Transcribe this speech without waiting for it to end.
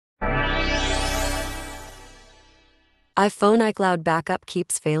iPhone iCloud backup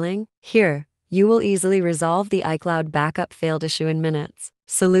keeps failing? Here, you will easily resolve the iCloud backup failed issue in minutes.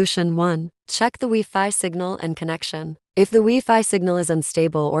 Solution 1. Check the Wi-Fi signal and connection. If the Wi-Fi signal is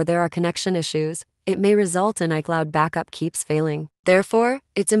unstable or there are connection issues, it may result in iCloud backup keeps failing. Therefore,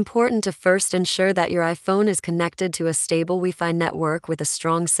 it's important to first ensure that your iPhone is connected to a stable Wi-Fi network with a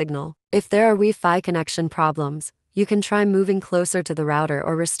strong signal. If there are Wi-Fi connection problems, you can try moving closer to the router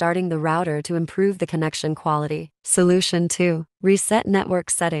or restarting the router to improve the connection quality. Solution 2. Reset network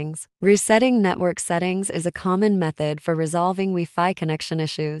settings. Resetting network settings is a common method for resolving Wi-Fi connection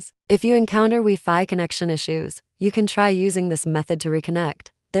issues. If you encounter Wi-Fi connection issues, you can try using this method to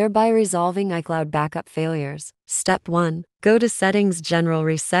reconnect, thereby resolving iCloud backup failures. Step 1. Go to Settings, General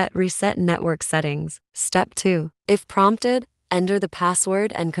Reset Network Settings. Step 2. If prompted, enter the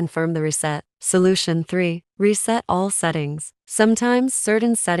password and confirm the reset. Solution 3. Reset all settings. Sometimes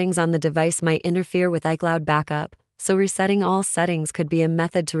certain settings on the device might interfere with iCloud backup, so resetting all settings could be a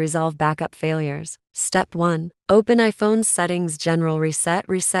method to resolve backup failures. Step 1. Open iPhone Settings, General Reset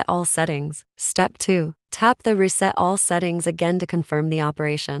all settings. Step 2. Tap the Reset all settings again to confirm the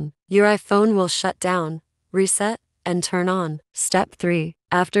operation. Your iPhone will shut down, reset, and turn on. Step 3.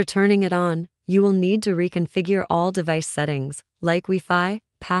 After turning it on, you will need to reconfigure all device settings, like Wi-Fi,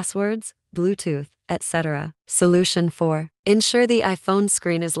 passwords, Bluetooth, etc. Solution 4. Ensure the iPhone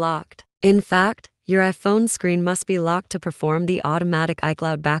screen is locked. In fact, your iPhone screen must be locked to perform the automatic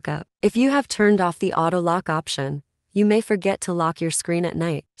iCloud backup. If you have turned off the auto lock option, you may forget to lock your screen at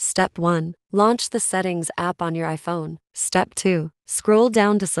night. Step 1. Launch the Settings app on your iPhone. Step 2. Scroll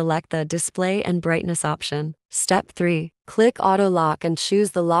down to select the Display and Brightness option. Step 3. Click Auto Lock and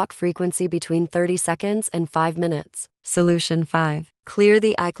choose the lock frequency between 30 seconds and 5 minutes. Solution 5. Clear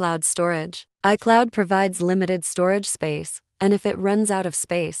the iCloud storage. iCloud provides limited storage space, and if it runs out of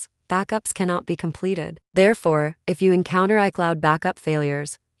space, backups cannot be completed. Therefore, if you encounter iCloud backup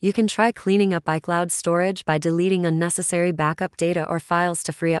failures, you can try cleaning up iCloud storage by deleting unnecessary backup data or files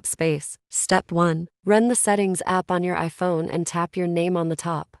to free up space. Step 1. Run the Settings app on your iPhone and tap your name on the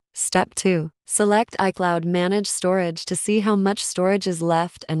top. Step 2. Select iCloud Manage Storage to see how much storage is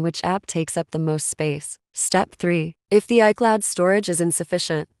left and which app takes up the most space. Step 3. If the iCloud storage is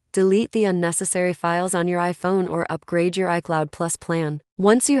insufficient, delete the unnecessary files on your iPhone or upgrade your iCloud Plus plan.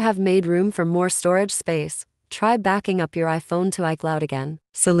 Once you have made room for more storage space, try backing up your iPhone to iCloud again.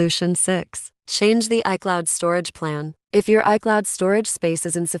 Solution 6. Change the iCloud storage plan. If your iCloud storage space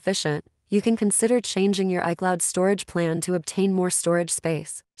is insufficient, you can consider changing your iCloud storage plan to obtain more storage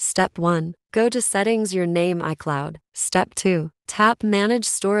space. Step 1. Go to Settings, your name iCloud. Step 2. Tap Manage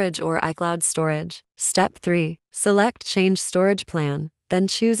Storage or iCloud Storage. Step 3. Select Change Storage Plan, then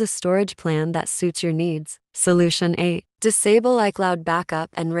choose a storage plan that suits your needs. Solution 8. Disable iCloud Backup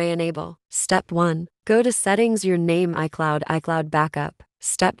and re-enable. Step 1. Go to Settings, your name iCloud Backup.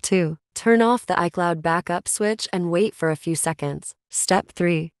 Step 2. Turn off the iCloud Backup switch and wait for a few seconds. Step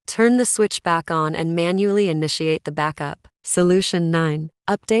 3. Turn the switch back on and manually initiate the backup. Solution 9.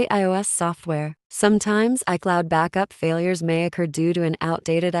 Update iOS software. Sometimes iCloud backup failures may occur due to an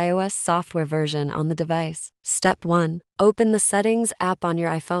outdated iOS software version on the device. Step 1. Open the Settings app on your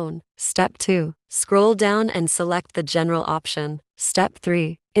iPhone. Step 2. Scroll down and select the General option. Step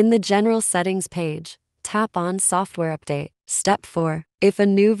 3. In the General Settings page, tap on Software Update. Step 4. If a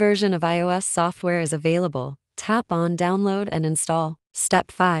new version of iOS software is available, tap on Download and Install.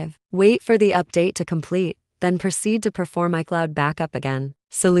 Step 5. Wait for the update to complete, then proceed to perform iCloud backup again.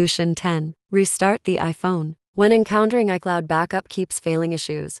 Solution 10. Restart the iPhone. When encountering iCloud backup keeps failing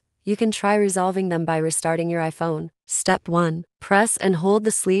issues, you can try resolving them by restarting your iPhone. Step 1. Press and hold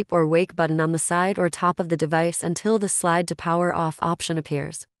the sleep or wake button on the side or top of the device until the slide to power off option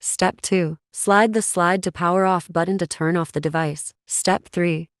appears. Step 2. Slide the slide to power off button to turn off the device. Step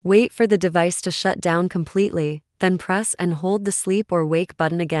 3. Wait for the device to shut down completely, then press and hold the sleep or wake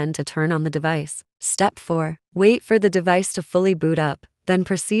button again to turn on the device. Step 4. Wait for the device to fully boot up, then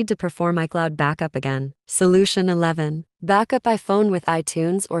proceed to perform iCloud backup again. Solution 11. Backup iPhone with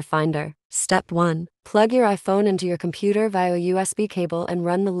iTunes or Finder. Step 1. Plug your iPhone into your computer via a USB cable and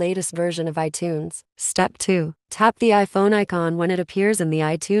run the latest version of iTunes. Step 2. Tap the iPhone icon when it appears in the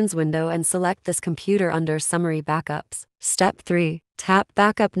iTunes window and select this computer under Summary Backups. Step 3. Tap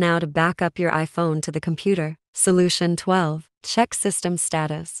Backup Now to back up your iPhone to the computer. Solution 12. Check system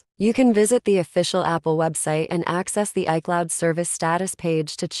status. You can visit the official Apple website and access the iCloud service status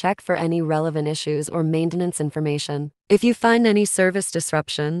page to check for any relevant issues or maintenance information. If you find any service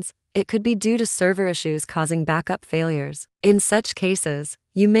disruptions, it could be due to server issues causing backup failures. In such cases,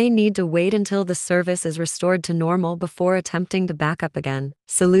 you may need to wait until the service is restored to normal before attempting to backup again.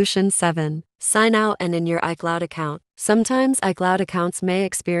 Solution 7. Sign out and in your iCloud account. Sometimes iCloud accounts may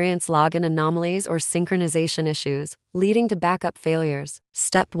experience login anomalies or synchronization issues, leading to backup failures.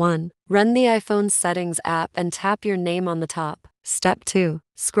 Step 1. Run the iPhone Settings app and tap your name on the top. Step 2.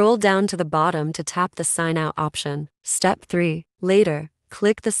 Scroll down to the bottom to tap the Sign Out option. Step 3. Later,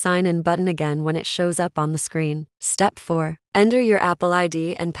 click the Sign In button again when it shows up on the screen. Step 4. Enter your Apple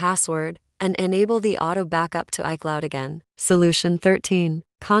ID and password, and enable the auto backup to iCloud again. Solution 13.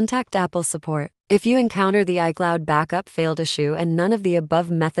 Contact Apple support. If you encounter the iCloud backup failed issue and none of the above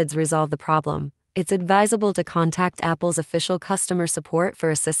methods resolve the problem, it's advisable to contact Apple's official customer support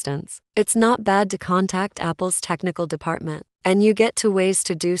for assistance. It's not bad to contact Apple's technical department, and you get 2 ways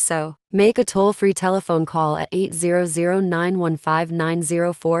to do so. Make a toll-free telephone call at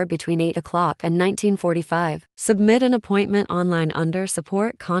 800-915-904 between 8 o'clock and 1945. Submit an appointment online under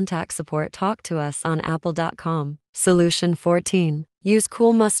Support. Contact Support. Talk to us on apple.com. Solution 14. Use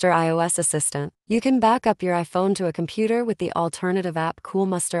Coolmuster iOS Assistant. You can back up your iPhone to a computer with the alternative app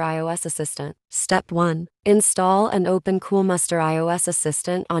Coolmuster iOS Assistant. Step 1. Install and open Coolmuster iOS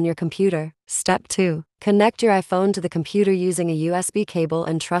Assistant on your computer. Step 2. Connect your iPhone to the computer using a USB cable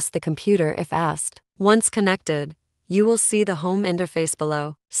and trust the computer if asked. Once connected, you will see the home interface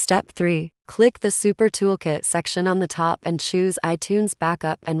below. Step 3. Click the Super Toolkit section on the top and choose iTunes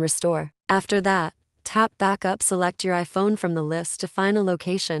Backup and Restore. After that, tap Backup. Select your iPhone from the list to find a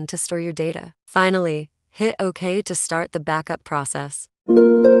location to store your data. Finally, hit OK to start the backup process.